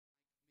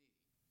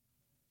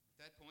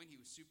that point, he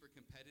was super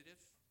competitive.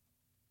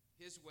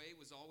 His way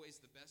was always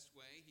the best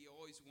way. He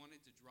always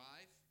wanted to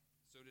drive.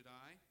 So did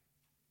I.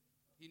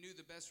 He knew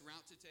the best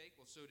route to take.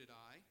 Well, so did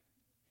I.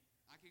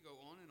 I could go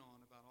on and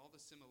on about all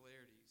the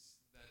similarities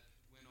that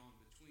went on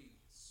between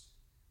us.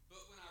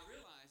 But when I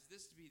realized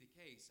this to be the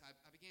case,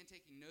 I began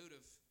taking note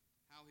of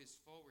how his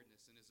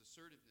forwardness and his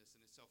assertiveness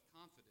and his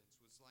self-confidence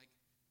was like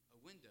a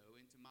window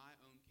into my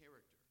own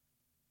character.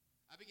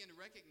 I began to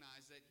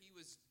recognize that he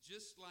was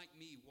just like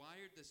me,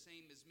 wired the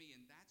same as me,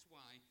 and that's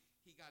why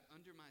he got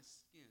under my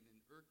skin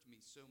and irked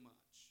me so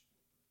much.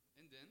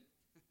 And then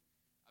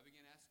I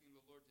began asking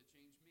the Lord to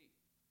change me.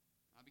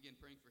 I began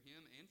praying for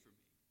him and for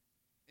me.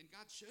 And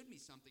God showed me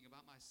something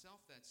about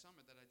myself that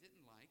summer that I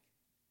didn't like.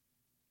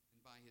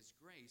 And by his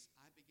grace,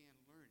 I began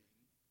learning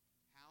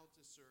how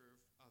to serve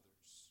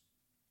others.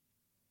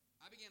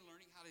 I began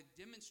learning how to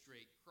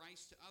demonstrate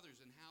Christ to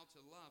others and how to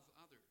love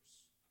others.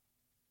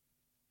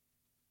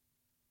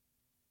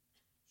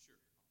 Sure,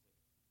 I'll take that.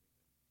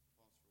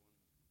 Pause for 1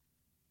 minute.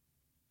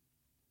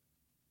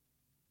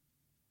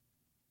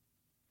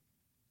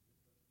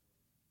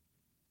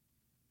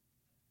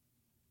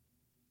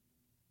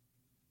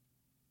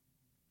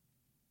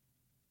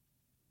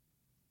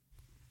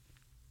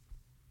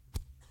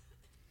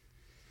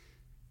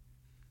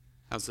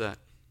 How's that?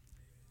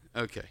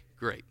 Okay,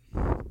 great.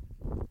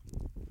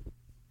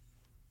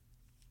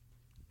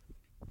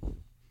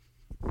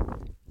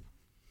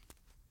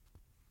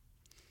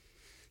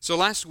 So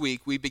last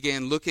week we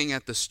began looking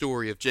at the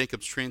story of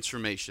Jacob's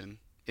transformation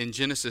in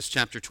Genesis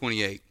chapter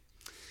 28.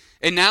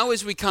 And now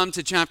as we come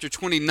to chapter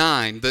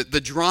 29,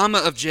 the drama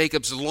of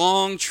Jacob's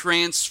long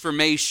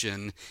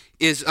transformation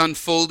is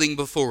unfolding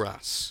before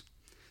us.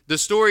 The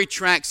story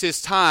tracks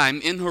his time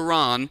in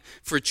Haran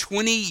for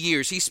 20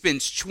 years. He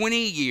spends 20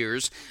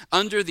 years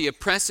under the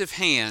oppressive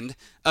hand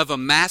of a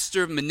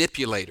master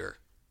manipulator,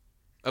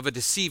 of a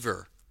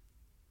deceiver,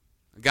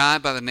 a guy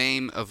by the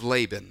name of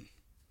Laban.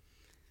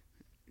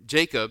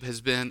 Jacob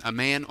has been a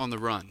man on the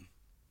run.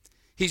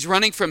 He's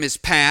running from his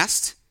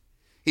past.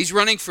 He's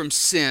running from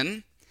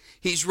sin.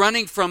 He's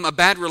running from a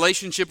bad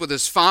relationship with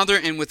his father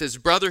and with his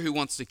brother who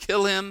wants to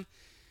kill him.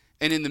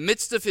 And in the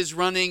midst of his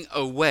running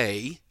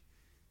away,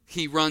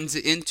 he runs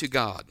into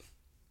God.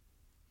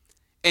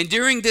 And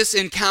during this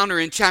encounter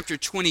in chapter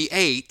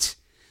 28,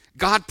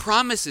 God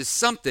promises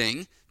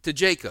something to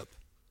Jacob.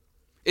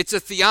 It's a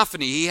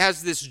theophany. He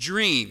has this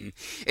dream.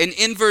 And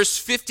in verse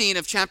 15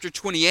 of chapter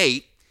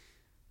 28,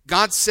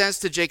 God says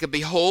to Jacob,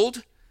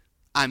 "Behold,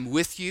 I'm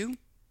with you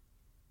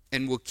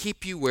and will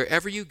keep you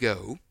wherever you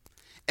go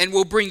and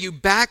will bring you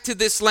back to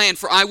this land,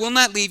 for I will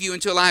not leave you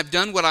until I have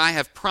done what I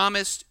have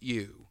promised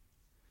you."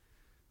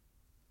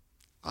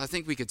 I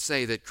think we could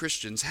say that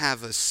Christians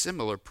have a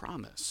similar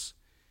promise.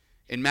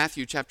 In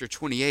Matthew chapter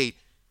 28,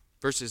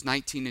 verses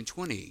 19 and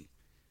 20,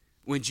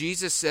 when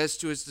Jesus says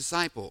to his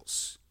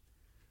disciples,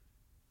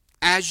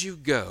 "As you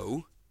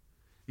go,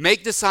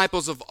 make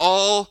disciples of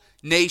all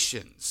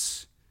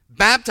nations,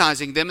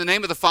 baptizing them in the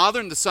name of the Father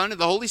and the Son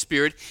and the Holy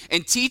Spirit,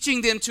 and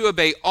teaching them to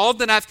obey all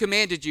that I've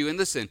commanded you. And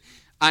listen,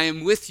 I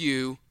am with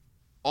you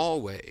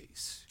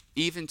always,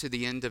 even to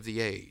the end of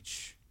the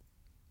age."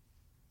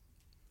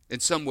 In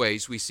some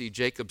ways, we see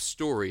Jacob's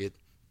story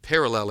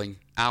paralleling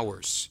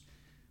ours.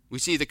 We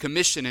see the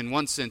commission in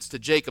one sense to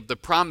Jacob, the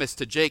promise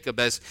to Jacob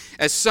as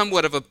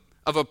somewhat of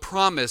a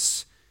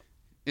promise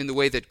in the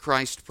way that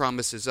Christ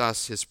promises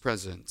us his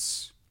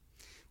presence.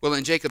 Well,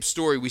 in Jacob's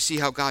story, we see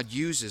how God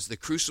uses the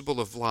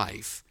crucible of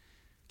life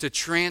to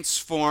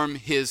transform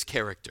his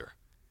character.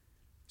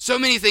 So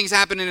many things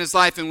happen in his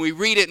life, and we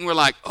read it and we're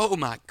like, oh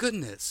my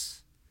goodness.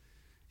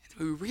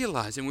 And we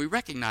realize and we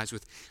recognize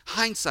with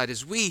hindsight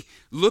as we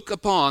look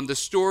upon the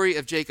story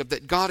of Jacob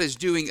that God is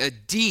doing a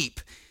deep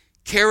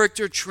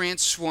character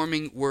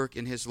transforming work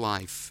in his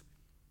life.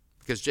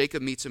 Because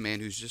Jacob meets a man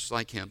who's just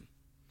like him.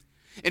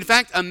 In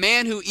fact, a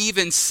man who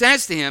even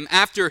says to him,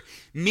 after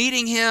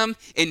meeting him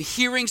and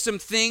hearing some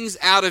things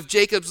out of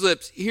Jacob's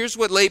lips, here's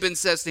what Laban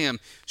says to him: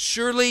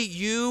 "Surely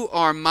you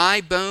are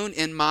my bone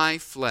and my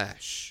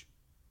flesh."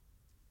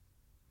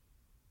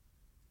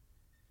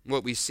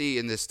 What we see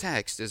in this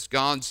text is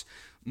God's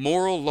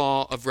moral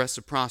law of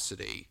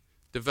reciprocity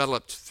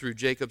developed through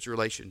Jacob's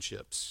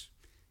relationships.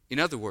 In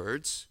other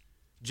words,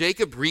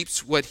 Jacob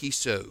reaps what he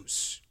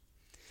sows.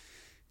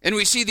 And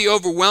we see the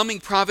overwhelming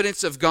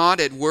providence of God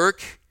at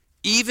work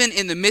even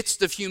in the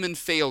midst of human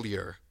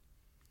failure.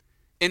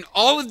 And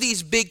all of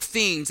these big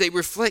themes, they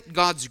reflect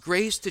God's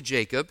grace to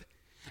Jacob,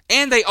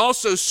 and they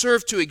also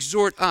serve to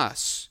exhort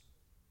us.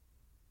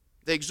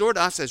 They exhort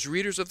us as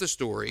readers of the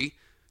story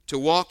to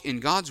walk in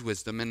God's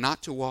wisdom and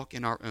not to walk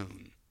in our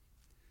own.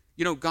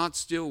 You know, God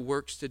still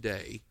works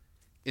today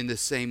in the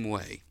same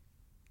way.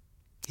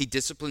 He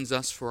disciplines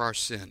us for our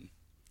sin.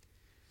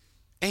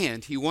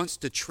 And he wants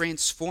to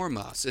transform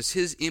us as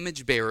his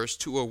image bearers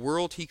to a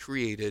world he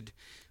created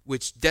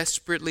which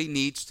desperately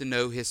needs to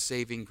know his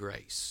saving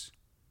grace.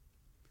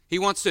 He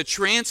wants to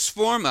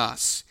transform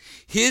us,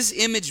 his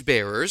image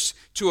bearers,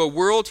 to a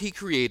world he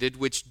created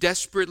which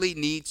desperately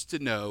needs to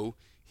know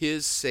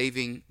his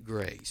saving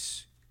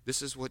grace.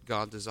 This is what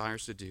God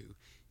desires to do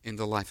in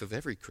the life of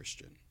every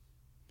Christian.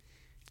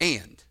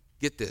 And,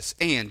 get this,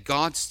 and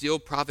God still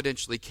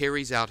providentially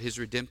carries out his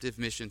redemptive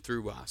mission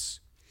through us,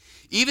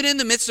 even in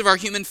the midst of our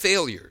human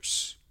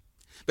failures.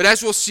 But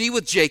as we'll see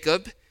with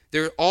Jacob,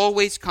 there are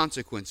always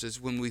consequences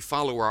when we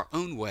follow our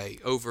own way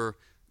over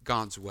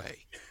God's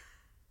way.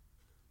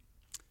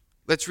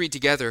 Let's read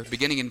together,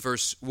 beginning in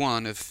verse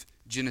 1 of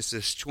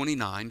Genesis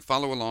 29.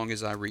 Follow along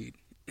as I read.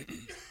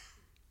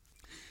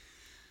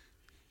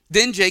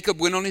 Then Jacob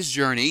went on his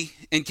journey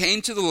and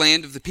came to the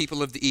land of the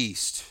people of the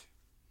east.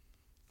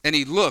 And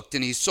he looked,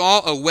 and he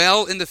saw a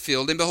well in the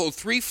field, and behold,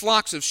 3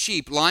 flocks of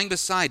sheep lying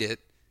beside it.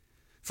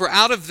 For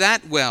out of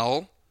that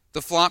well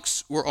the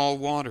flocks were all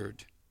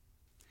watered.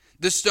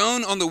 The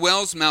stone on the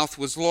well's mouth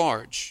was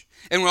large.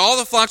 And when all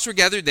the flocks were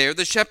gathered there,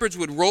 the shepherds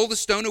would roll the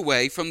stone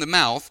away from the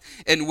mouth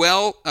and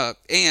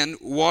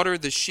water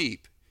the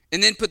sheep,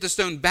 and then put the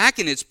stone back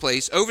in its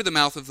place over the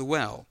mouth of the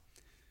well.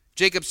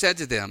 Jacob said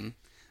to them,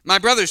 "My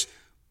brothers,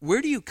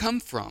 where do you come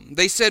from?"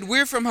 They said,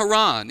 "We're from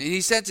Haran." And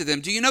he said to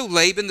them, "Do you know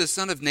Laban the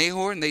son of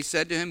Nahor?" And they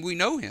said to him, "We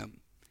know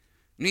him."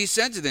 And he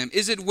said to them,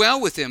 "Is it well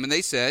with him?" And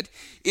they said,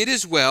 "It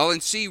is well,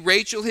 and see,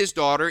 Rachel his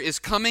daughter is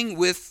coming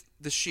with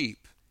the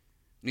sheep."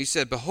 And he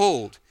said,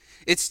 "Behold,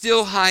 it's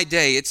still high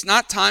day. It's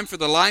not time for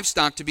the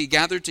livestock to be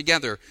gathered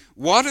together.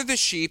 Water the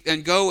sheep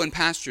and go and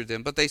pasture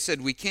them." But they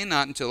said, "We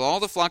cannot until all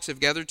the flocks have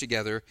gathered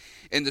together,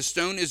 and the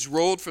stone is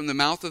rolled from the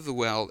mouth of the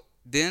well.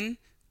 Then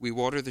we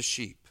water the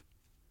sheep."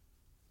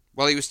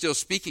 While he was still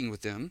speaking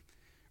with them,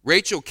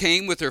 Rachel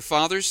came with her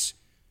father's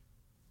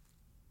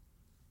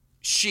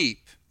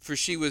sheep, for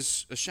she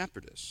was a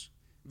shepherdess.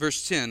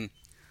 Verse 10,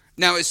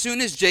 Now as soon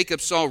as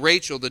Jacob saw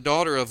Rachel, the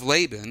daughter of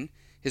Laban,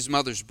 his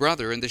mother's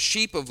brother, and the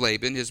sheep of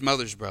Laban, his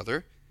mother's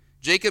brother,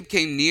 Jacob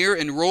came near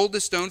and rolled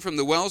the stone from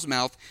the well's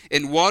mouth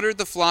and watered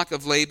the flock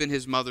of Laban,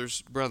 his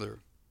mother's brother.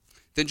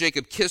 Then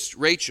Jacob kissed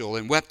Rachel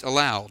and wept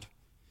aloud.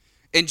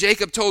 And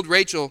Jacob told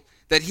Rachel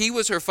that he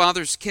was her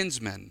father's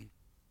kinsman,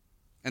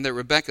 and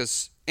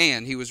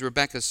he was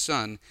Rebekah's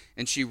son,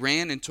 and she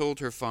ran and told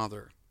her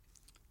father.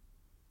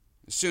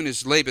 As soon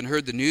as Laban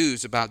heard the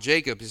news about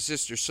Jacob, his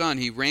sister's son,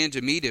 he ran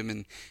to meet him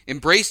and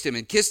embraced him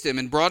and kissed him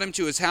and brought him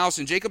to his house.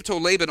 And Jacob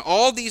told Laban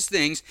all these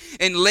things.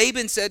 And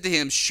Laban said to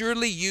him,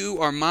 "Surely you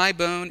are my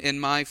bone and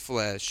my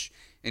flesh."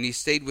 And he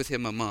stayed with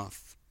him a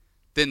month.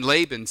 Then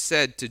Laban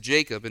said to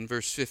Jacob in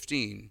verse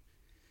 15,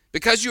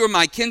 "Because you are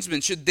my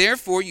kinsman, should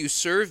therefore you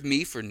serve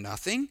me for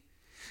nothing?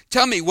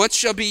 Tell me, what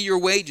shall be your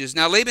wages?"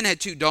 Now Laban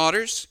had 2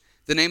 daughters.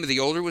 The name of the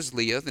older was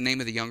Leah. The name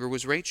of the younger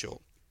was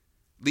Rachel.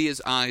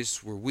 Leah's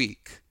eyes were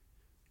weak,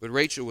 but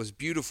Rachel was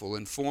beautiful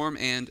in form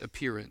and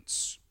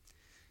appearance.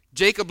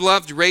 Jacob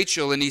loved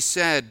Rachel, and he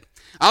said,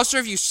 "I'll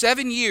serve you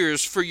 7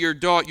 years for your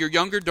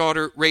younger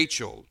daughter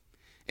Rachel."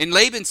 And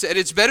Laban said,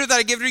 "It's better that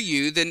I give her to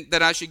you than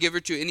that I should give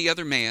her to any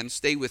other man.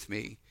 Stay with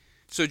me."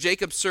 So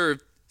Jacob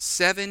served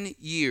 7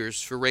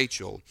 years for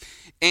Rachel,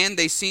 and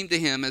they seemed to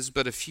him as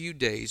but a few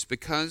days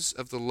because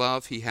of the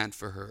love he had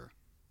for her.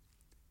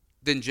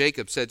 Then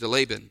Jacob said to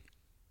Laban,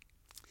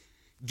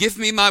 "Give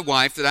me my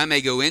wife that I may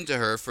go into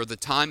her, for the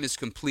time is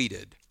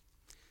completed."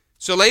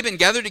 So Laban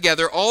gathered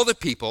together all the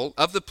people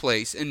of the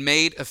place and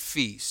made a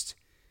feast.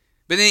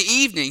 But in the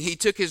evening he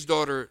took his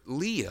daughter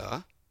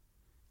Leah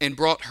and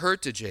brought her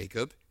to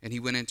Jacob, and he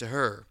went into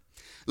her.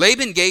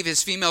 Laban gave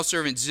his female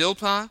servant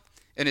Zilpah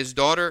and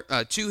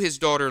to his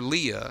daughter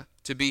Leah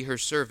to be her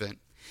servant.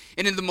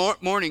 And in the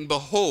morning,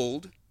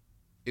 behold,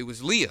 it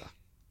was Leah.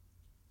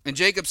 And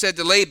Jacob said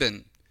to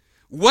Laban,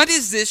 "What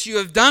is this you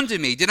have done to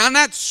me? Did I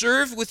not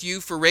serve with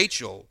you for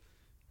Rachel?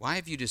 Why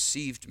have you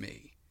deceived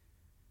me?"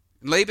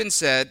 And Laban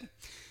said,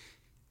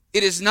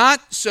 "It is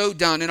not so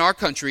done in our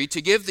country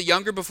to give the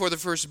younger before the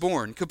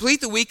firstborn.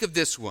 Complete the week of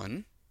this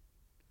one,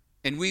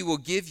 and we will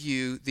give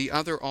you the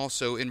other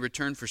also in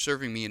return for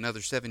serving me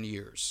another 7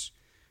 years."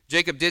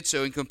 Jacob did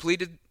so and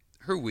completed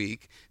her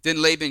week. Then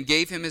Laban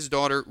gave him his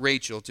daughter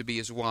Rachel to be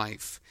his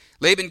wife.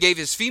 Laban gave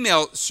his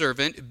female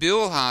servant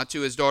Bilhah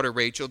to his daughter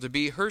Rachel to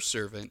be her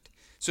servant.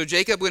 So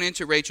Jacob went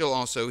into Rachel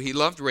also. He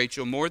loved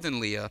Rachel more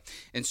than Leah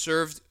and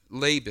served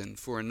Laban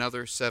for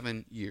another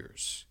 7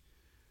 years.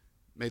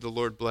 May the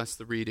Lord bless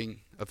the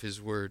reading of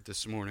his word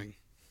this morning.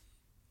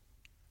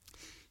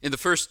 In the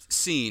first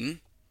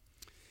scene,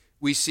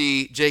 we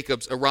see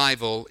Jacob's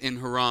arrival in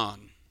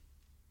Haran.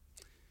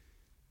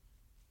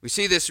 We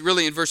see this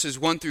really in verses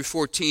 1 through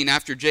 14,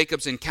 after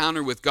Jacob's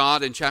encounter with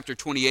God in chapter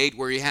 28,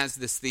 where he has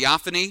this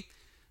theophany,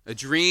 a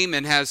dream,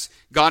 and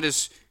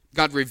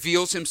God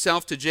reveals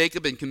himself to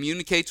Jacob and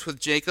communicates with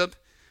Jacob.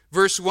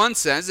 Verse 1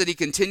 says that he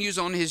continues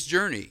on his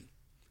journey.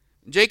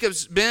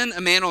 Jacob's been a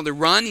man on the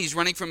run. He's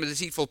running from a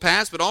deceitful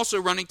past, but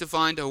also running to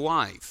find a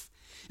wife.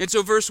 And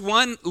so verse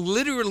 1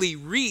 literally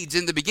reads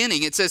in the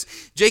beginning, it says,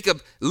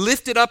 Jacob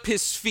lifted up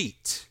his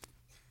feet.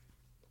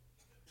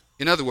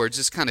 In other words,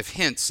 this kind of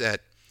hints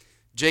at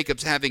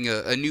Jacob's having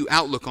a new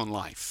outlook on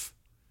life,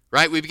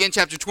 right? We begin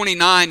chapter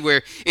 29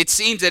 where it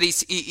seems that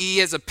he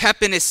has a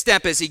pep in his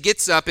step as he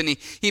gets up and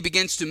he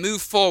begins to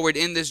move forward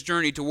in this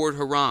journey toward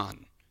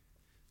Haran.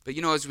 But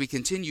as we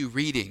continue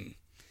reading,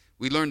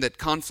 we learn that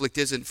conflict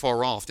isn't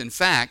far off. In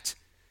fact,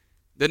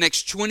 the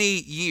next 20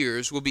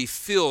 years will be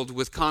filled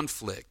with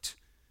conflict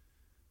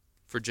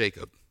for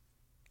Jacob.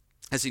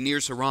 As he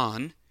nears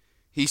Haran,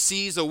 he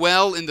sees a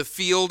well in the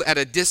field at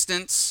a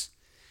distance.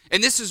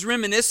 And this is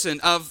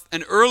reminiscent of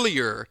an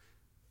earlier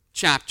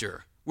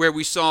chapter where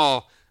we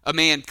saw a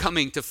man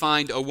coming to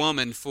find a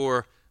woman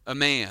for a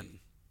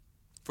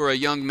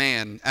young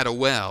man at a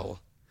well.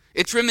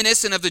 It's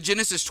reminiscent of the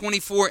Genesis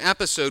 24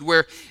 episode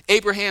where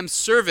Abraham's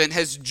servant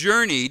has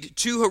journeyed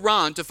to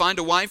Haran to find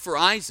a wife for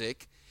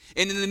Isaac,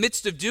 and in the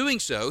midst of doing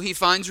so, he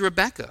finds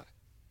Rebekah.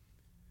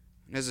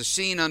 And as the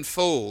scene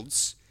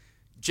unfolds,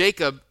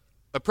 Jacob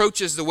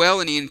approaches the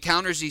well and he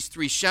encounters these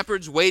 3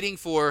 shepherds waiting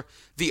for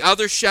the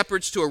other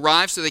shepherds to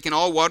arrive so they can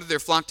all water their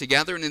flock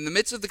together. And in the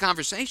midst of the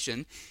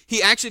conversation,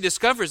 he actually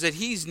discovers that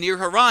he's near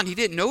Haran. He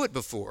didn't know it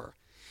before.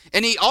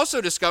 And he also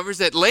discovers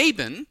that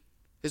Laban,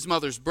 his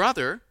mother's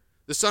brother,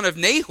 the son of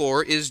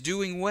Nahor, is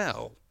doing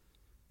well.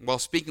 While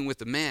speaking with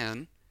the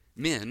men,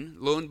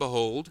 lo and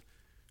behold,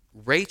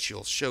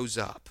 Rachel shows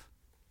up.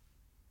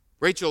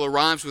 Rachel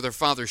arrives with her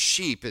father's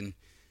sheep, and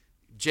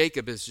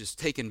Jacob is just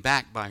taken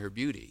back by her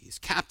beauty. He's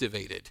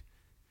captivated.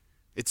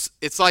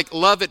 It's like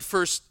love at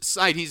first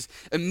sight. He's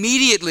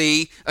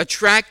immediately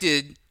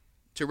attracted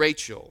to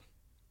Rachel.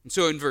 And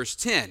so in verse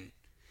 10,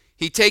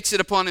 he takes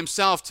it upon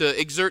himself to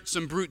exert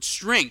some brute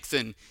strength,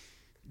 and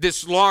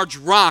this large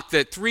rock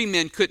that 3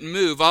 men couldn't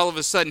move, all of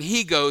a sudden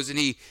he goes and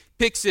he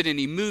picks it and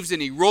he moves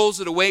and he rolls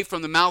it away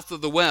from the mouth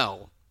of the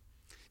well.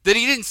 That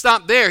he didn't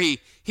stop there. He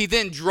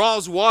then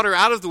draws water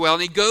out of the well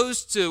and he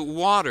goes to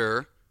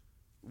water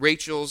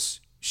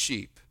Rachel's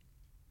sheep.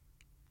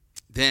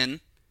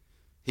 Then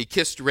he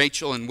kissed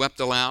Rachel and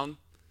wept aloud.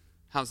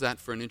 How's that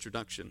for an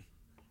introduction?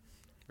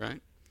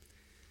 Right?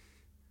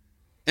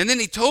 And then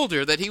he told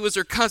her that he was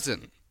her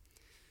cousin.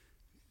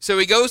 So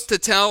he goes to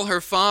tell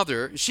her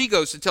father, she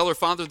goes to tell her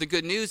father the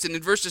good news. And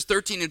in verses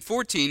 13 and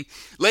 14,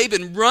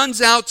 Laban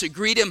runs out to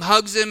greet him,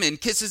 hugs him, and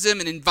kisses him,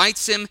 and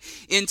invites him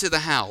into the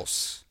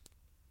house.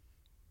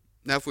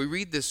 Now, if we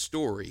read this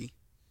story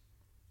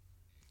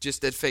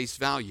just at face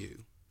value,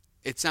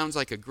 it sounds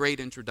like a great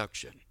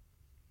introduction.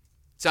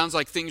 It sounds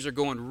like things are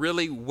going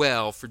really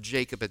well for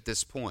Jacob at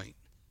this point.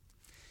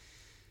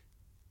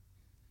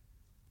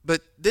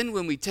 But then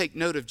when we take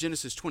note of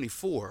Genesis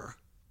 24,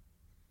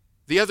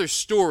 the other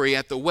story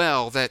at the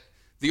well that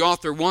the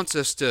author wants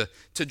us to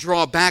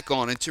draw back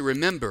on and to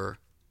remember,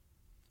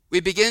 we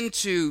begin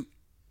to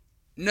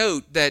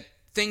note that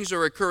things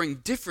are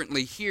occurring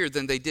differently here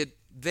than they did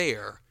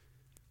there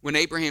when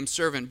Abraham's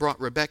servant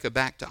brought Rebekah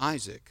back to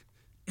Isaac.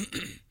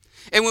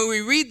 And when we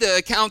read the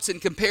accounts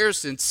in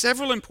comparison,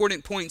 several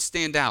important points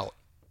stand out.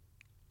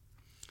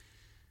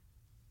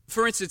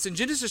 For instance, in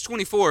Genesis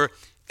 24,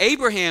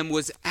 Abraham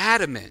was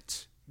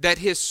adamant that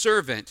his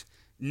servant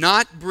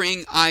not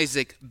bring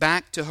Isaac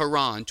back to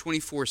Haran,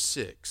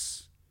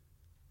 24:6.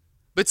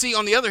 But see,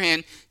 on the other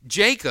hand,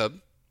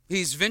 Jacob,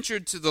 he's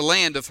ventured to the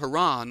land of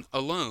Haran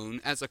alone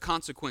as a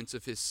consequence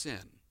of his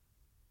sin.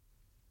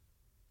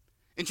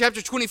 In chapter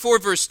 24,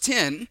 verse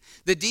 10,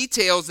 the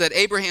details that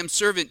Abraham's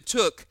servant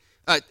took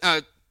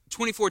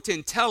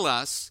 24:10 tell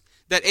us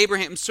that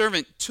Abraham's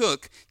servant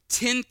took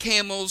 10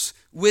 camels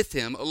with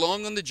him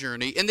along on the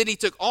journey, and then he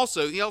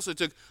also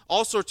took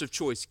all sorts of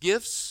choice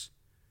gifts.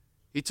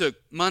 He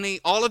took money.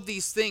 All of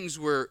these things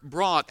were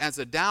brought as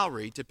a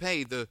dowry to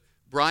pay the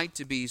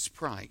bride-to-be's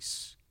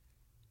price.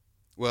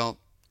 Well,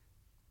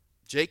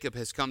 Jacob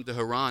has come to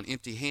Haran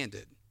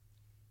empty-handed.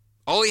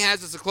 All he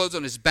has is the clothes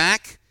on his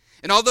back,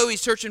 and although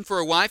he's searching for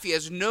a wife, he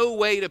has no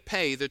way to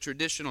pay the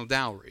traditional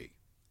dowry.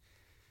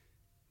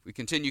 We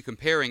continue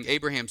comparing.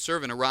 Abraham's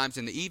servant arrives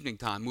in the evening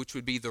time, which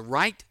would be the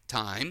right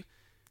time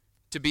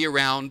to be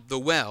around the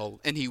well,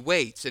 and he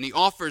waits, and he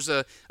offers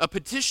a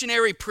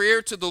petitionary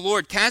prayer to the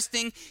Lord,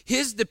 casting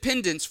his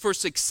dependence for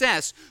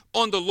success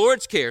on the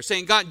Lord's care,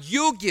 saying, God,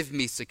 you'll give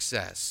me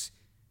success.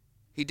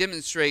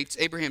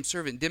 Abraham's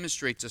servant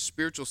demonstrates a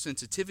spiritual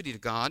sensitivity to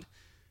God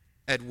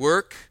at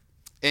work,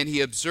 and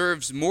he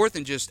observes more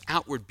than just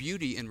outward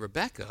beauty in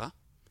Rebekah.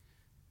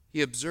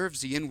 He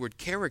observes the inward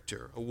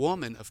character, a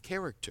woman of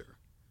character.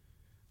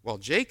 While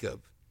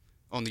Jacob,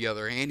 on the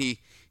other hand,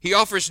 he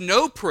offers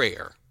no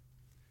prayer.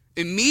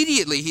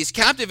 Immediately, he's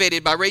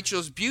captivated by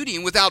Rachel's beauty,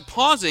 and without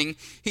pausing,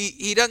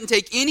 he doesn't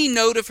take any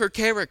note of her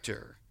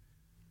character.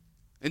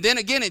 And then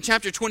again in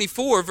chapter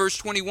 24, verse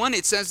 21,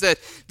 it says that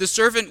the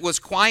servant was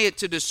quiet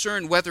to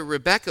discern whether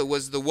Rebekah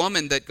was the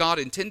woman that God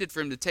intended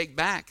for him to take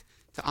back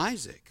to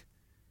Isaac.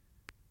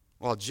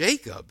 While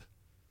Jacob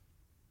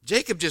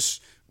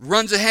just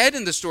runs ahead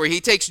in the story.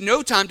 He takes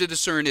no time to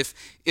discern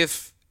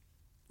if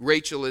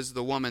Rachel is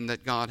the woman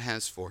that God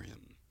has for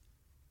him.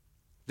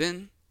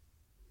 Then,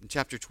 in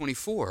chapter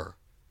 24,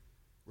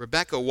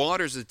 Rebekah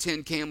waters the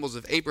 10 camels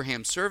of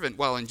Abraham's servant,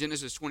 while in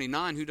Genesis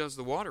 29, who does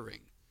the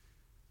watering?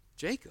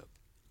 Jacob.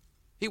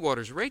 He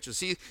waters Rachel.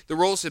 See, the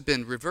roles have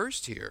been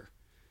reversed here.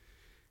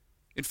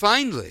 And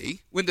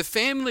finally, when the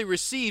family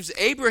receives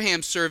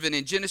Abraham's servant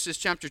in Genesis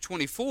chapter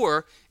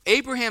 24,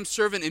 Abraham's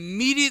servant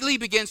immediately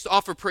begins to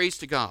offer praise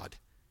to God.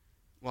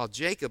 while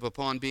Jacob,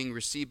 upon being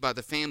received by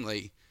the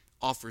family,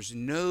 offers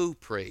no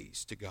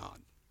praise to God.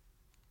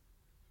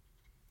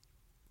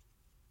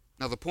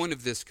 Now, the point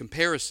of this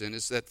comparison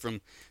is that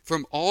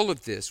from all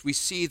of this, we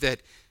see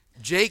that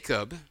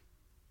Jacob,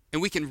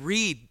 and we can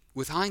read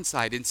with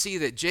hindsight and see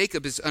that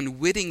Jacob is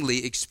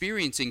unwittingly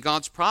experiencing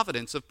God's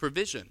providence of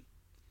provision.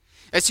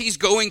 As he's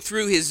going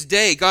through his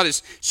day, God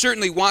is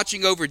certainly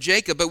watching over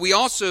Jacob, but we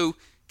also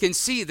can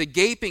see the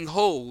gaping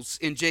holes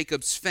in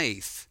Jacob's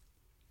faith.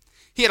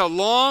 He had a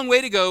long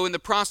way to go in the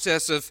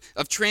process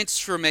of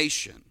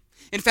transformation.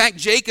 In fact,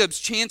 Jacob's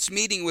chance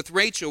meeting with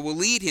Rachel will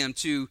lead him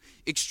to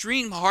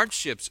extreme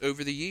hardships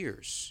over the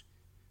years.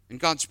 And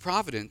God's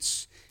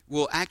providence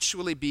will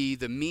actually be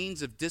the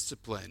means of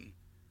discipline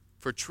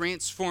for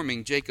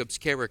transforming Jacob's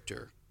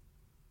character.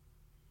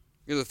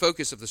 The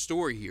focus of the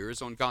story here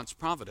is on God's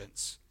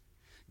providence.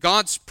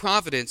 God's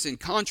providence in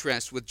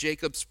contrast with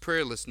Jacob's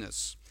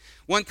prayerlessness.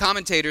 One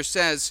commentator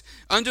says,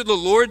 under the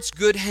Lord's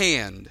good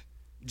hand,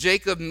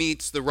 Jacob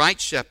meets the right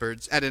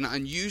shepherds at an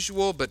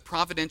unusual but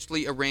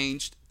providentially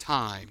arranged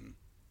time.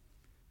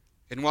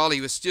 And while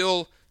he was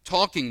still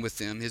talking with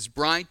them, his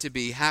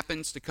bride-to-be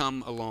happens to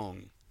come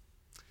along.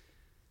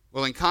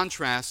 Well, in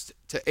contrast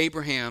to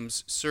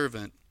Abraham's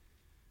servant,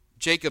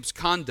 Jacob's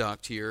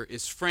conduct here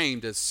is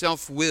framed as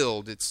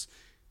self-willed. It's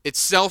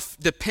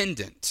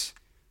self-dependent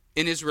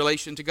in his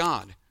relation to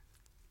God.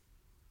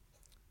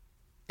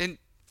 And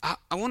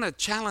I want to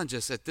challenge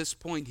us at this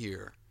point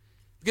here,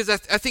 because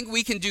I think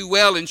we can do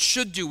well and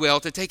should do well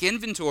to take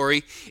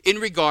inventory in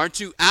regard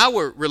to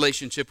our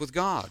relationship with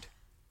God.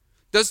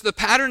 Does the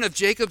pattern of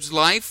Jacob's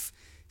life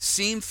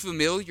seem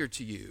familiar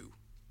to you?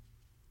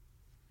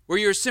 Where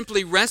you're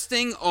simply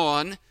resting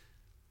on,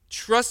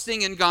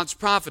 trusting in God's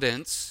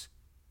providence,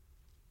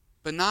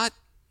 but not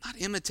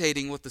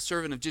imitating what the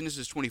servant of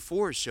Genesis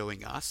 24 is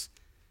showing us,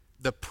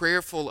 the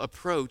prayerful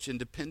approach and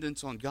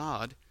dependence on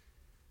God,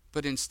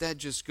 but instead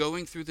just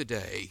going through the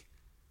day,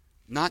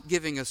 not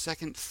giving a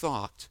second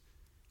thought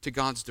to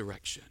God's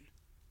direction,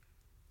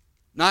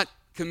 not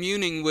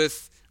communing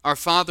with our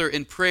Father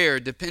in prayer,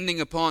 depending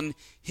upon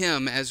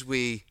Him as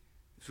we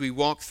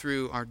walk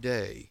through our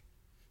day.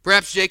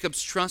 Perhaps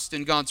Jacob's trust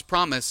in God's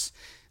promise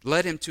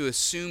led him to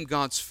assume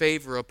God's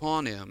favor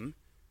upon him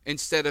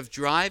instead of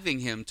driving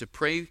him to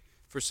pray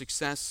for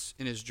success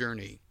in his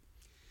journey.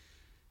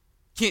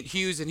 Kent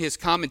Hughes, in his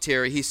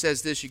commentary, he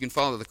says this, you can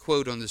follow the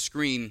quote on the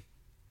screen.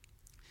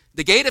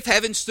 The gate of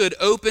heaven stood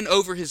open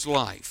over his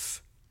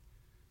life,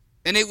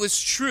 and it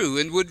was true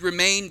and would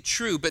remain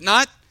true, but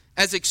not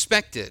as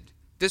expected.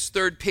 This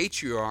third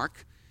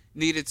patriarch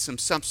needed some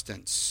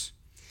substance.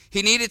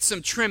 He needed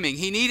some trimming.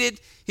 He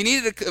needed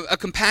a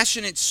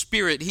compassionate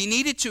spirit. He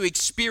needed to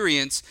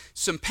experience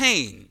some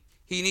pain.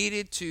 He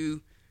needed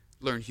to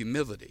learn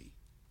humility.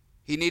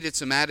 He needed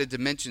some added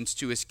dimensions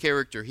to his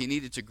character. He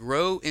needed to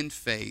grow in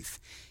faith.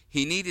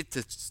 He needed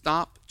to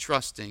stop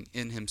trusting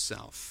in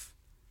himself.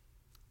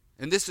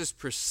 And this is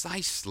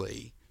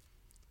precisely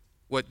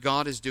what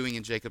God is doing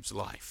in Jacob's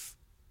life.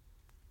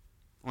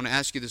 I want to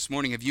ask you this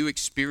morning, have you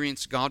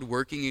experienced God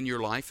working in your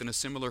life in a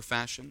similar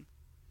fashion?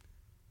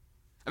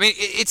 I mean,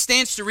 it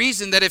stands to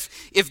reason that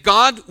if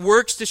God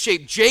works to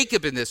shape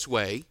Jacob in this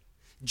way,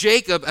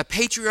 Jacob, a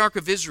patriarch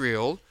of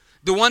Israel,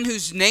 the one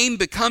whose name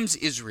becomes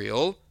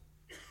Israel,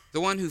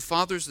 the one who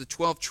fathers the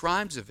 12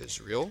 tribes of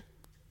Israel,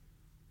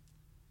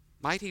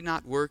 might He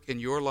not work in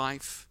your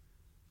life,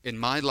 in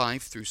my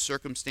life, through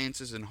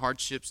circumstances and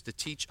hardships to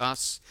teach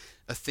us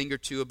a thing or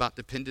two about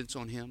dependence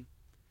on Him?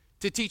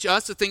 To teach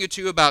us a thing or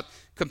two about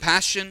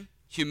compassion,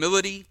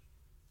 humility,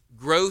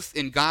 growth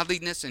in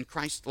godliness and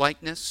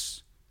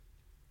Christ-likeness?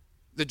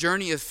 The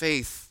journey of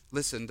faith,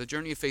 listen, the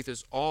journey of faith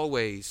is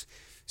always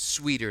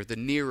sweeter the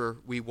nearer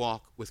we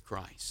walk with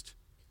Christ.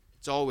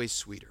 It's always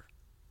sweeter.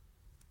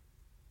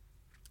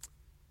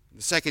 In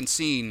the second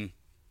scene,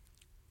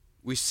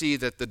 we see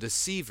that the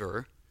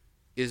deceiver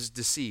is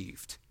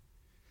deceived.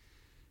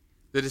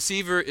 The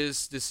deceiver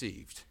is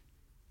deceived.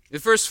 The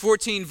first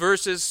 14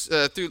 verses,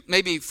 through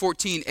maybe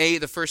 14a,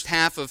 the first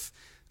half of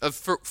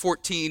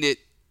 14,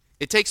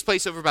 it takes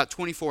place over about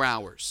 24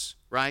 hours,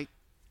 right?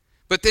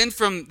 But then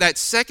from that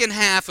second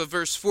half of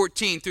verse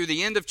 14 through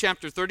the end of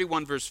chapter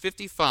 31, verse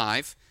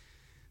 55,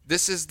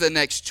 this is the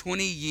next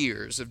 20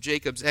 years of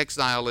Jacob's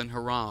exile in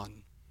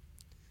Haran.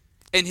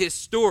 And his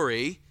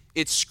story,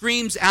 it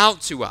screams out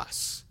to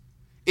us.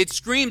 It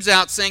screams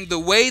out saying the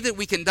way that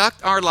we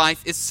conduct our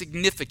life is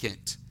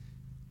significant.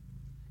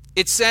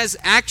 It says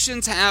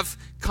actions have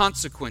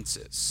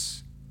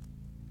consequences.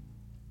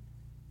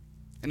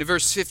 And in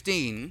verse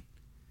 15,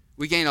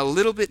 we gain a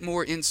little bit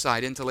more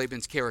insight into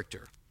Laban's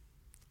character.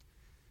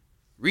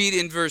 Read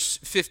in verse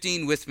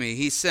 15 with me.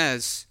 He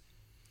says,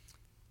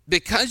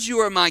 because you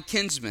are my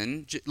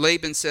kinsman,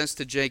 Laban says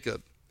to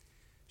Jacob,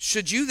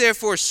 should you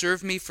therefore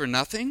serve me for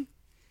nothing?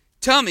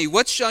 Tell me,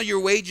 what shall your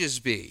wages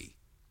be?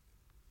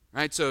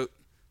 Right, so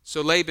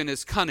Laban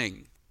is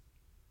cunning.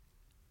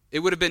 It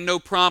would have been no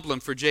problem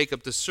for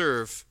Jacob to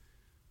serve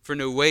for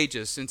no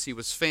wages since he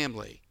was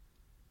family.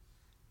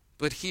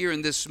 But here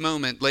in this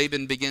moment,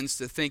 Laban begins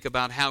to think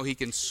about how he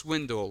can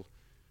swindle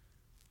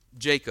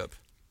Jacob,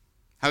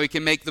 how he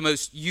can make the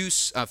most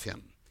use of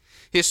him.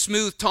 His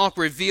smooth talk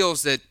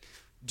reveals that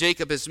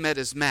Jacob has met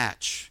his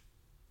match.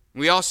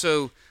 We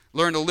also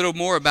learn a little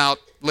more about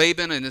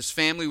Laban and his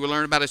family. We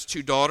learn about his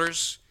two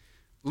daughters.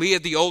 Leah,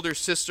 the older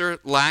sister,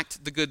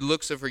 lacked the good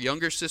looks of her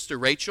younger sister,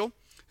 Rachel,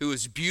 who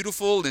was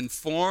beautiful in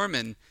form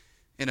and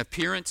in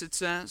appearance, it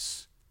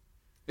says.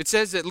 It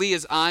says that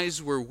Leah's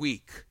eyes were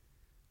weak,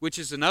 which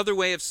is another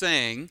way of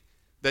saying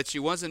that she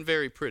wasn't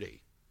very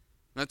pretty.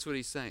 That's what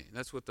he's saying.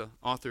 That's what the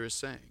author is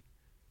saying.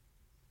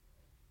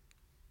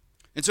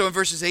 And so in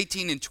verses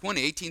 18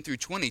 through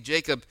 20,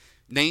 Jacob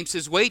names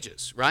his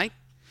wages, right?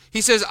 He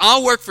says,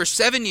 I'll work for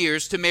 7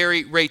 years to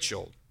marry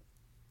Rachel.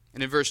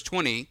 And in verse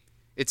 20,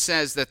 it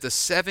says that the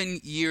 7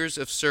 years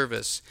of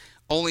service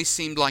only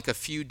seemed like a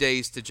few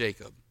days to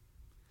Jacob.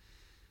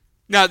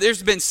 Now,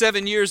 there's been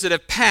 7 years that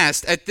have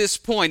passed at this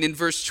point in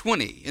verse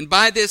 20. And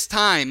by this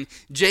time,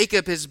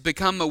 Jacob has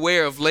become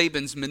aware of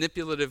Laban's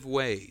manipulative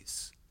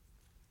ways.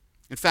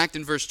 In fact,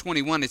 in verse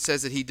 21, it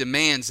says that he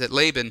demands that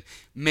Laban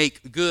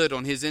make good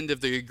on his end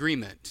of the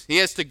agreement. He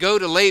has to go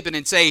to Laban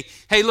and say,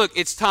 hey, look,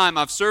 it's time.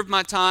 I've served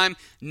my time.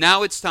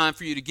 Now it's time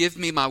for you to give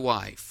me my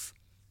wife.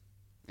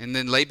 And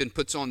then Laban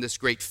puts on this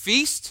great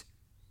feast.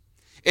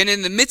 And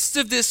in the midst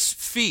of this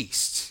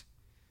feast,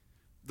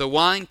 the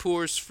wine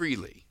pours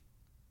freely.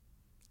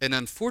 And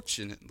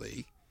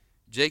unfortunately,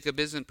 Jacob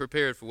isn't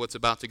prepared for what's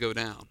about to go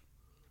down.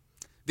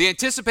 The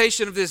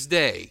anticipation of this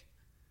day,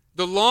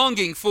 the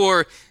longing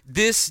for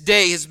this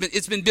day,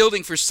 it's been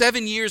building for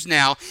 7 years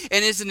now,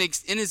 and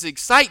in his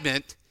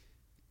excitement,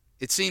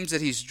 it seems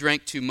that he's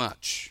drank too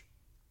much,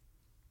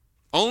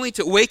 only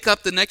to wake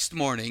up the next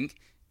morning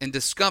and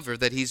discover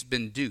that he's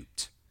been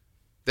duped,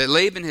 that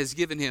Laban has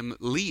given him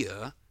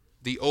Leah,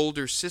 the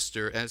older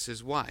sister, as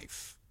his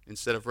wife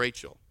instead of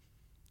Rachel.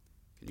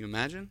 Can you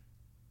imagine?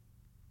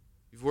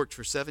 You've worked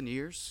for 7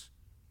 years.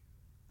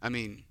 I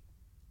mean,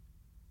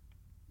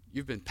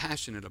 you've been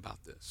passionate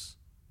about this.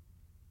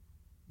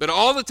 But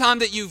all the time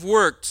that you've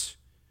worked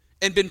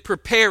and been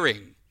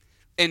preparing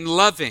and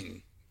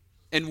loving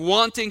and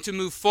wanting to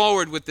move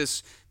forward with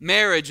this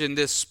marriage and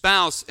this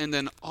spouse, and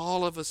then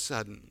all of a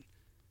sudden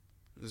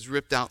it was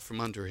ripped out from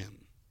under him.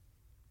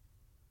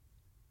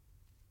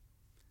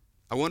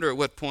 I wonder at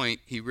what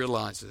point he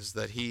realizes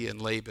that he and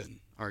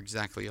Laban are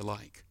exactly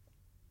alike.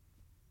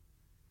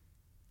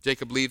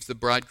 Jacob leaves the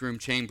bridegroom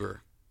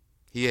chamber.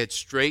 He heads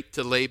straight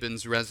to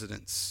Laban's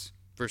residence.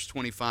 Verse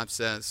 25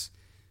 says,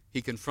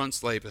 he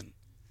confronts Laban.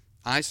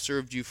 I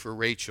served you for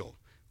Rachel.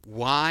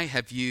 Why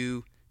have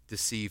you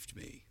deceived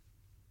me?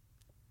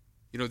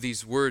 You know,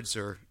 these words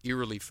are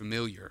eerily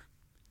familiar.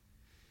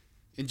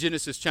 In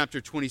Genesis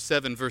chapter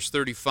 27, verse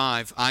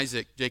 35,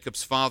 Isaac,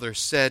 Jacob's father,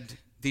 said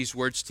these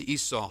words to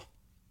Esau.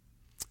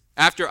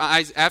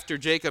 After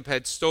Jacob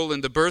had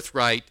stolen the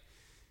birthright,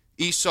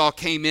 Esau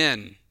came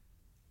in.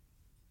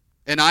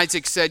 And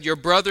Isaac said, your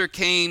brother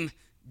came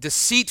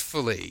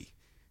deceitfully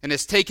and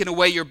has taken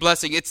away your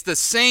blessing. It's the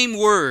same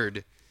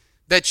word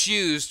that's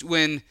used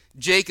when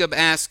Jacob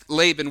asked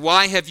Laban,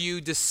 why have you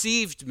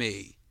deceived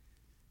me?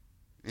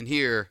 And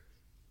here,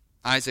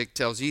 Isaac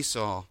tells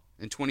Esau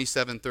in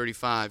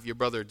 27:35, your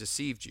brother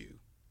deceived you.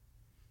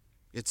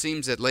 It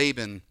seems that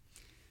Laban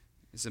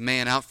is a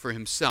man out for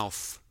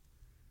himself.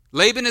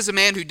 Laban is a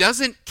man who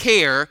doesn't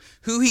care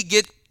who he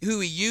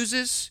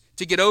uses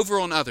to get over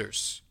on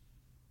others.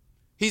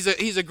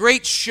 He's a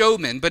great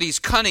showman, but he's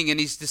cunning and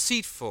he's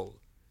deceitful.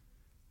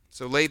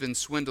 So Laban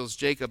swindles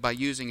Jacob by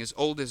using his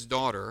oldest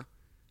daughter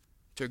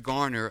to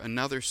garner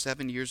another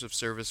 7 years of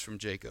service from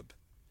Jacob.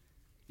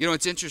 You know,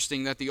 it's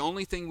interesting that the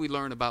only thing we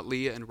learn about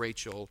Leah and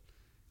Rachel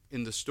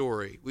in the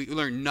story, we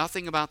learn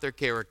nothing about their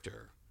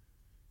character.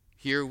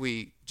 Here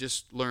we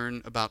just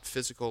learn about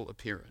physical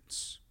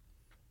appearance.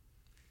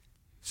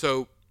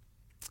 So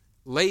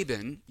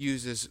Laban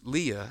uses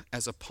Leah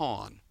as a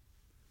pawn.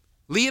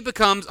 Leah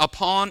becomes a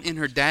pawn in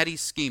her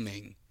daddy's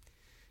scheming.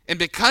 And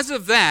because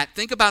of that,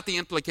 think about the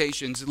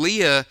implications.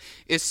 Leah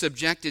is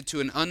subjected to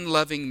an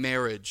unloving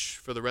marriage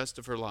for the rest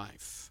of her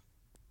life.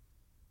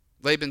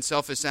 Laban's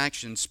selfish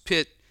actions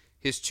pit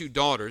his two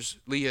daughters,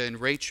 Leah and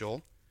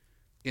Rachel,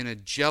 in a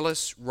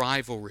jealous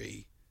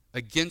rivalry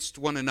against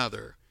one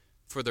another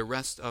for the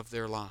rest of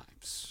their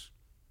lives.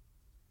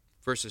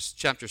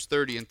 Chapters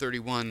 30 and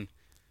 31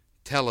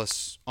 tell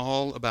us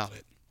all about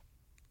it.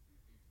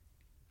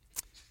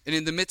 And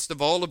in the midst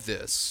of all of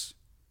this,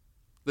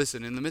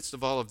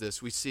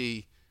 we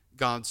see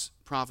God's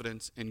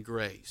providence and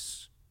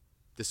grace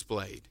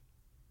displayed.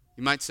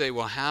 You might say,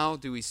 well, how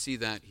do we see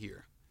that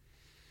here?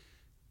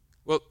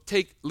 Well,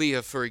 take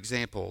Leah, for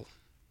example.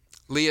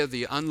 Leah,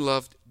 the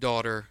unloved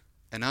daughter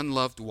and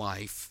unloved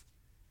wife,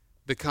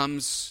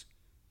 becomes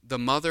the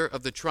mother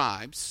of the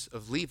tribes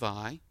of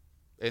Levi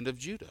and of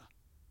Judah.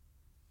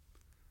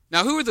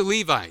 Now, who were the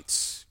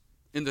Levites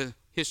in the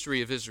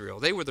history of Israel?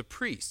 They were the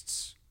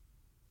priests.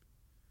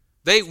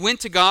 They went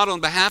to God on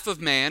behalf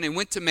of man and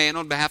went to man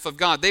on behalf of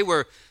God. They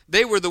were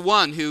the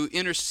one who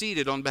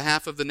interceded on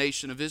behalf of the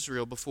nation of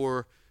Israel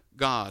before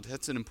God.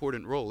 That's an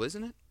important role,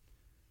 isn't it?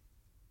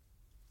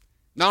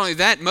 Not only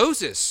that,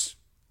 Moses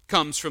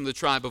comes from the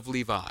tribe of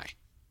Levi.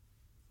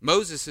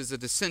 Moses is a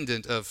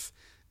descendant of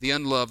the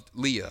unloved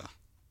Leah.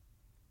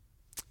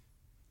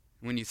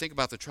 When you think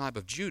about the tribe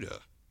of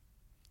Judah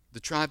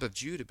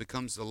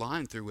becomes the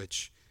line through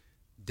which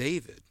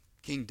David,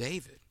 King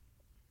David,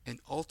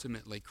 and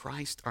ultimately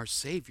Christ our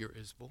Savior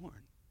is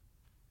born.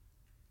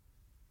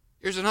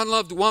 Here's an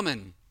unloved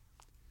woman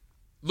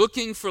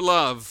looking for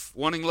love,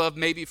 wanting love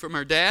maybe from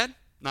her dad,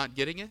 not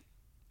getting it.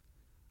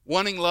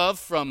 Wanting love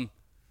from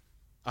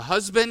a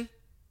husband,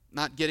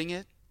 not getting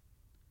it.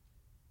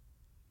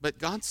 But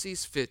God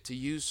sees fit to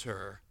use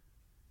her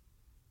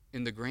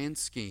in the grand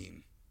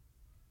scheme,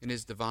 in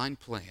his divine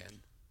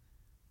plan,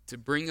 to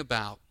bring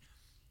about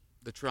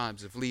the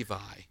tribes of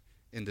Levi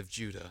and of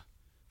Judah.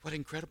 What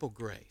incredible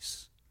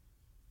grace.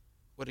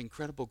 What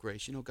incredible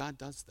grace. You know, God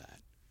does that.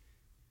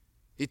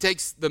 He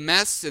takes the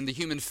mess and the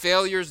human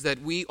failures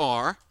that we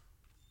are,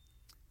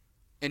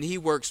 and he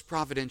works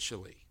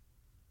providentially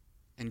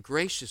and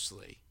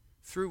graciously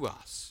through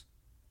us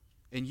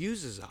and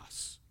uses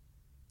us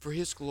for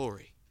his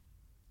glory,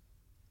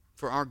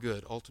 for our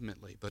good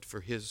ultimately, but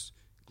for his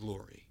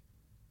glory.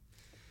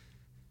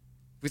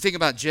 We think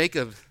about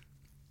Jacob,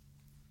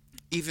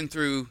 even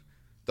through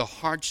the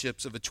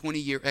hardships of a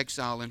 20-year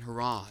exile in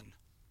Haran,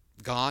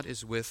 God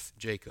is with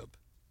Jacob.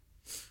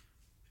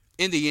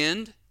 In the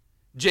end,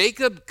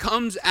 Jacob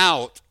comes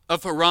out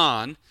of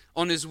Haran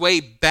on his way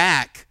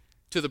back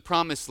to the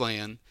promised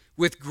land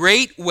with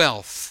great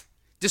wealth,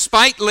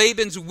 despite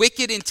Laban's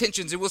wicked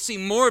intentions. And we'll see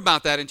more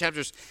about that in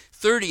chapters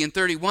 30 and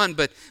 31.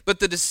 But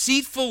the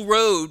deceitful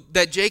road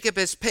that Jacob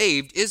has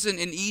paved isn't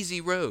an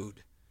easy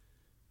road.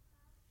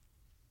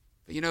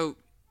 But you know,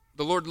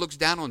 the Lord looks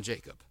down on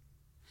Jacob.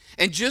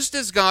 And just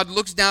as God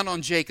looks down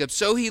on Jacob,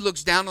 so he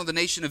looks down on the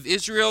nation of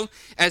Israel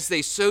as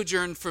they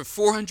sojourn for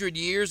 400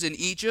 years in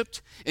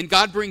Egypt. And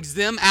God brings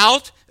them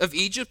out of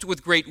Egypt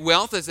with great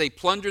wealth as they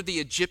plunder the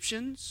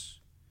Egyptians.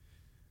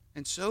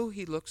 And so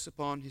he looks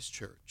upon his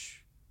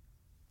church.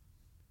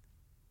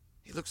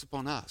 He looks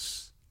upon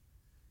us.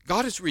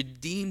 God has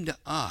redeemed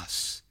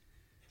us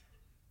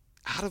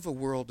out of a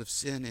world of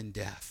sin and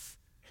death.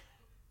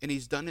 And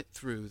he's done it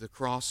through the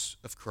cross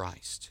of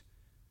Christ.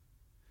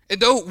 And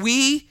though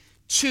we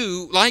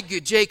too, like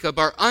Jacob,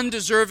 are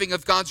undeserving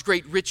of God's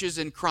great riches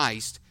in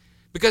Christ,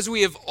 because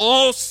we have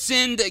all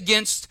sinned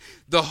against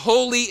the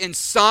holy and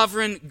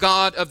sovereign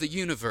God of the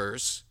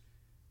universe,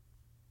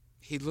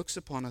 he looks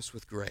upon us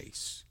with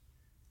grace.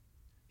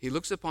 He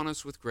looks upon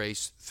us with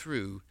grace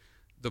through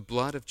the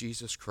blood of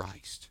Jesus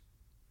Christ.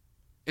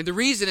 And the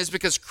reason is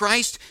because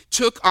Christ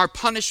took our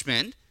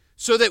punishment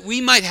so that we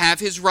might have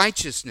his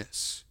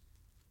righteousness.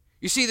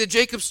 You see, the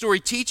Jacob story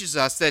teaches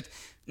us that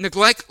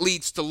neglect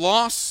leads to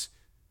loss.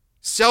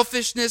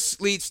 Selfishness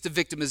leads to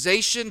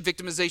victimization,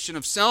 victimization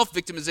of self,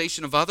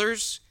 victimization of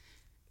others,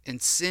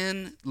 and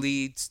sin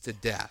leads to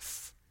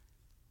death.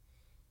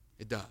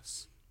 It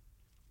does.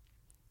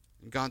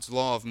 And God's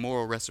law of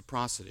moral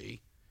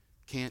reciprocity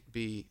can't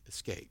be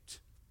escaped.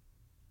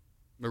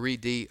 Marie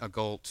D.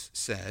 Agault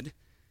said,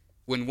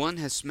 "When one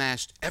has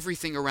smashed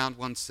everything around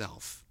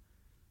oneself,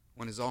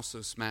 one has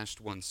also smashed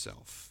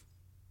oneself."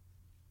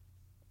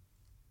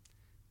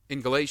 In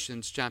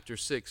Galatians chapter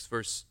 6,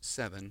 verse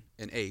 7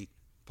 and 8,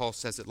 Paul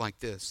says it like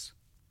this: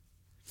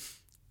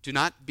 "Do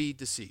not be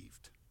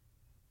deceived.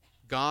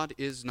 God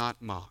is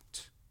not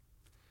mocked.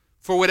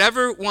 For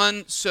whatever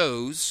one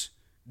sows,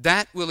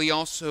 that will he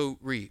also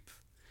reap.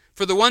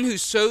 For the one who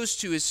sows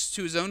to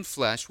his own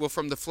flesh will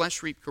from the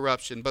flesh reap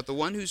corruption, but the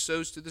one who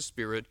sows to the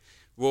Spirit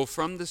will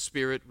from the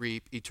Spirit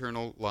reap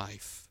eternal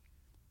life."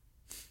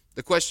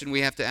 The question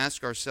we have to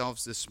ask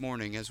ourselves this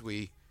morning as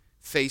we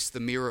face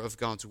the mirror of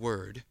God's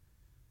Word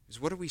is,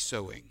 what are we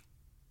sowing?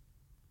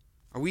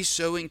 Are we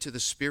sowing to the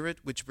Spirit,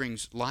 which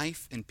brings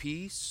life and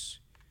peace?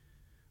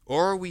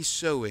 Or are we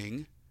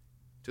sowing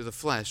to the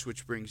flesh,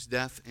 which brings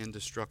death and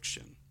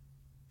destruction?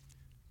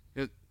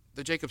 You know,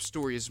 the Jacob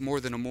story is more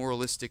than a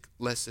moralistic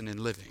lesson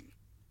in living.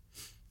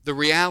 The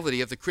reality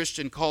of the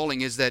Christian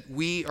calling is that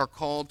we are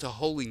called to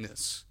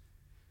holiness.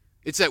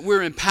 It's that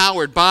we're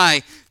empowered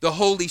by the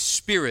Holy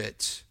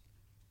Spirit.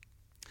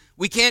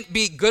 We can't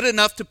be good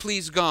enough to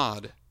please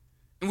God.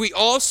 And we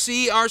all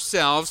see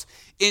ourselves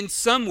in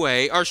some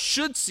way, or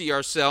should see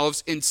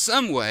ourselves in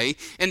some way,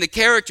 in the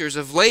characters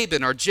of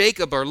Laban or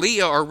Jacob or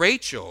Leah or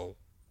Rachel.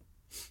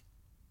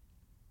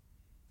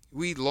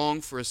 We long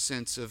for a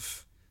sense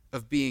of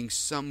being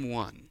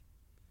someone.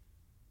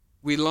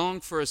 We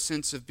long for a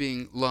sense of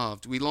being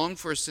loved. We long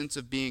for a sense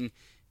of being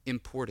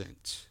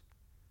important.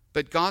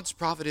 But God's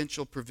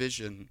providential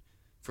provision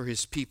for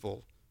his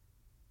people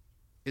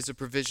is a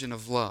provision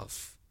of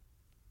love.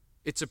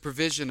 It's a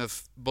provision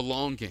of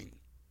belonging.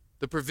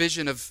 The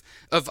provision of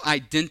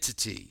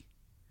identity.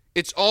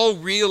 It's all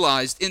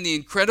realized in the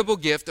incredible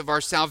gift of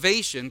our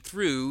salvation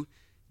through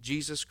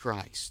Jesus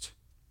Christ.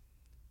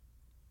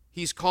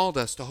 He's called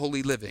us to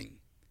holy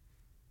living.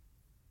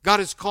 God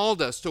has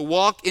called us to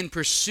walk in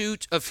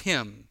pursuit of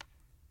him.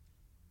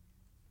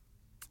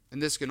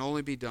 And this can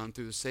only be done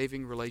through the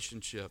saving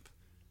relationship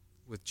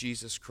with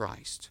Jesus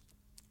Christ.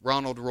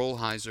 Ronald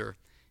Rolheiser,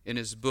 in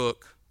his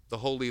book, the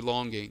holy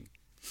longing.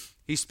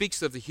 He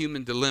speaks of the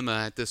human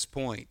dilemma at this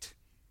point.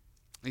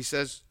 He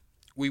says,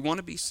 we want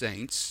to be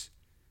saints,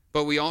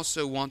 but we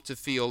also want to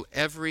feel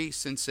every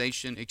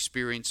sensation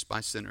experienced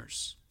by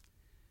sinners.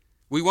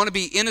 We want to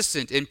be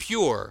innocent and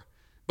pure,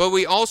 but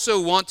we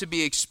also want to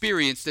be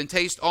experienced and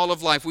taste all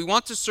of life. We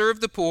want to serve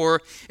the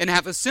poor and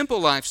have a simple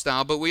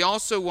lifestyle, but we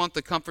also want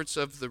the comforts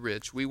of the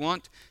rich. We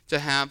want to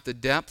have the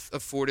depth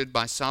afforded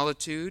by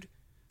solitude,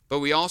 but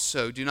we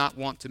also do not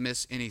want to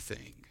miss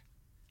anything.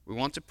 We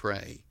want to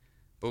pray,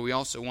 but we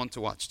also want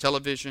to watch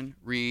television,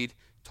 read,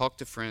 talk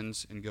to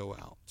friends, and go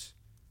out.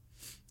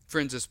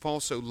 Friends, as Paul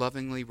so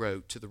lovingly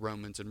wrote to the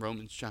Romans in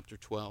Romans chapter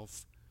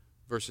 12,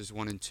 verses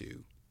 1 and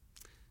 2,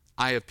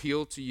 I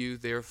appeal to you,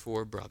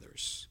 therefore,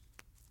 brothers,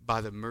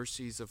 by the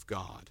mercies of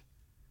God,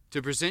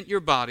 to present your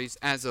bodies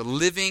as a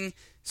living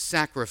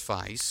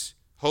sacrifice,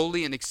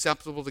 holy and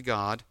acceptable to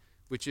God,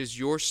 which is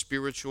your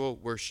spiritual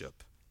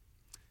worship.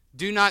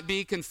 Do not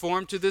be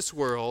conformed to this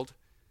world,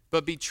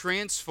 but be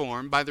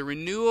transformed by the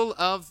renewal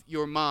of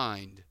your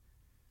mind,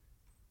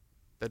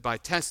 that by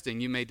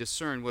testing you may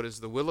discern what is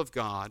the will of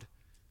God,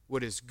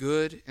 what is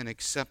good and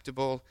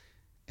acceptable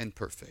and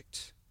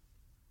perfect.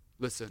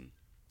 Listen,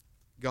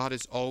 God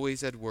is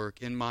always at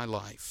work in my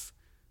life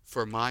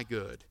for my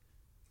good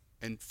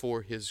and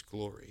for His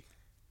glory.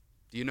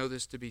 Do you know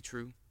this to be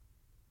true?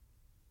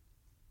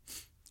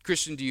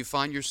 Christian, do you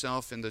find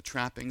yourself in the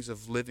trappings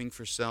of living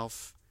for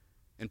self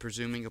and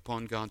presuming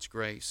upon God's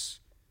grace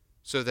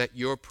so that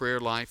your prayer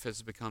life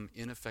has become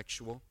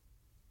ineffectual?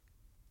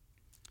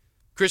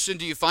 Christian,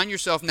 do you find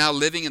yourself now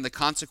living in the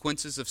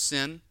consequences of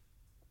sin?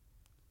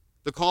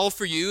 The call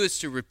for you is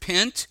to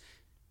repent,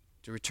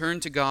 to return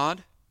to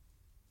God.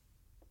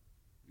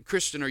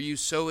 Christian, are you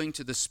sowing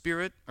to the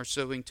Spirit or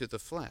sowing to the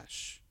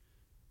flesh?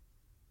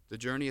 The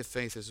journey of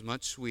faith is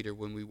much sweeter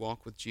when we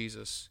walk with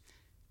Jesus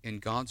in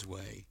God's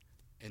way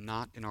and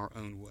not in our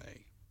own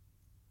way.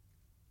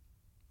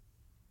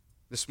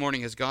 This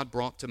morning, has God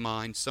brought to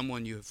mind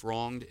someone you have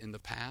wronged in the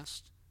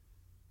past?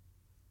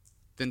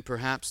 Then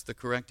perhaps the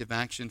corrective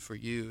action for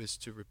you is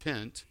to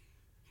repent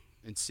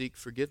and seek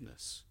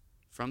forgiveness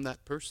from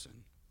that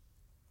person.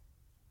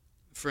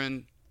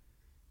 Friend,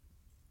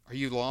 are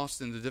you lost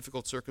in the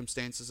difficult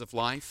circumstances of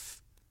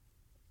life?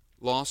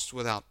 Lost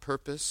without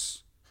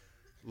purpose?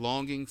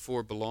 Longing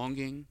for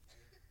belonging?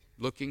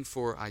 Looking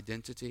for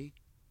identity?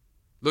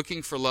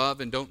 Looking for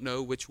love and don't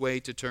know which way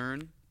to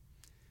turn?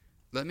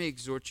 Let me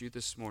exhort you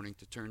this morning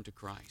to turn to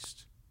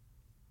Christ.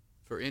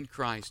 For in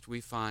Christ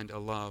we find a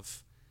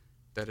love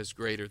that is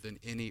greater than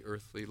any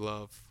earthly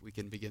love we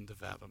can begin to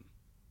fathom.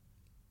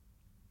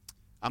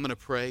 I'm going to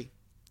pray,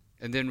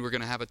 and then we're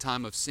going to have a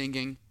time of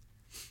singing,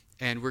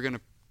 and we're going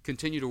to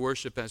continue to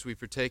worship as we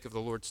partake of the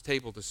Lord's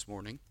table this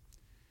morning.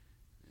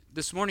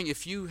 This morning,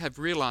 if you have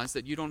realized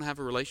that you don't have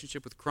a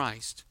relationship with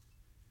Christ,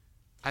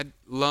 I'd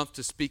love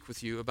to speak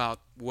with you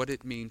about what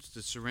it means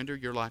to surrender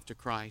your life to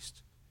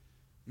Christ.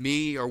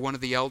 Me or one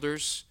of the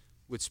elders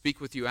would speak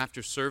with you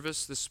after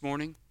service this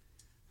morning.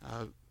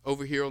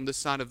 Over here on this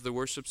side of the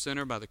worship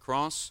center by the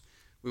cross,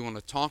 we want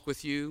to talk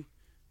with you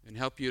and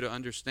help you to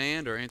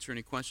understand or answer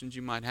any questions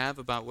you might have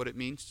about what it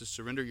means to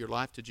surrender your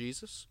life to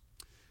Jesus.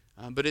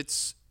 But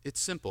it's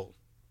simple.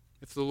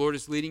 If the Lord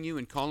is leading you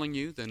and calling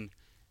you, then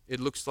it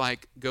looks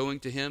like going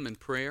to Him in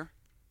prayer,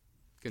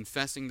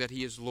 confessing that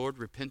He is Lord,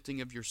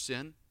 repenting of your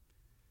sin,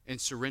 and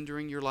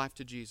surrendering your life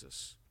to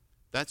Jesus.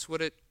 That's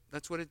what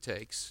it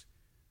takes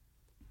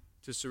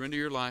to surrender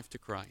your life to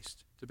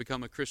Christ, to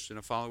become a Christian,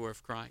 a follower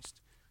of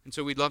Christ. And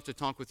so we'd love to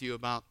talk with you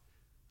about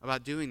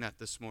doing that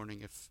this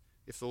morning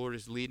if the Lord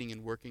is leading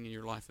and working in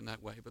your life in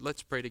that way. But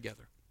let's pray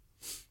together.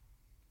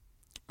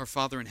 Our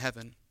Father in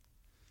heaven,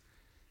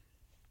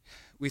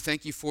 we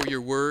thank you for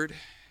your word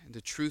and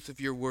the truth of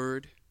your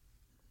word.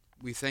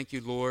 We thank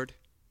you, Lord,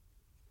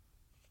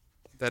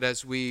 that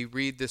as we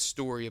read this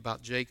story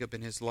about Jacob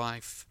and his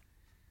life,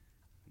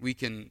 we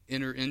can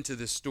enter into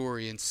this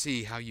story and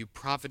see how you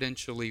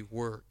providentially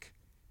work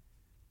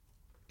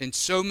in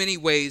so many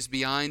ways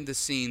behind the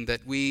scene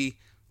that we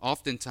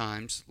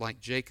oftentimes, like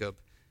Jacob,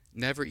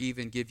 never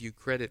even give you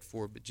credit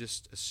for, but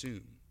just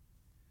assume.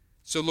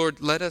 So, Lord,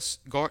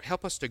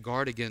 help us to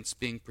guard against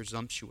being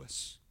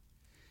presumptuous.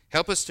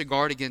 Help us to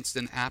guard against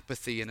an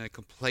apathy and a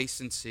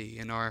complacency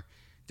in our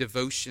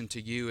devotion to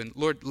you. And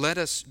Lord, let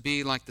us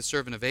be like the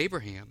servant of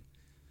Abraham,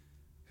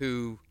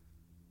 who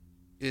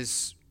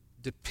is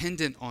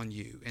dependent on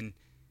you and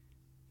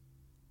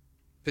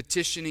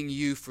petitioning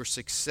you for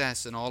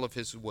success in all of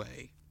his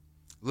way.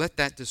 Let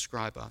that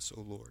describe us,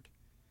 O Lord.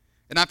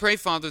 And I pray,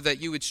 Father,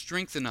 that you would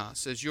strengthen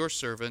us as your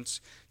servants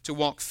to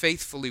walk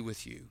faithfully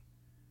with you,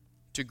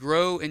 to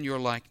grow in your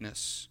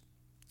likeness.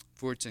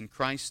 For it's in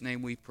Christ's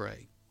name we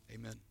pray.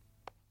 Amen.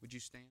 Would you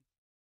stand?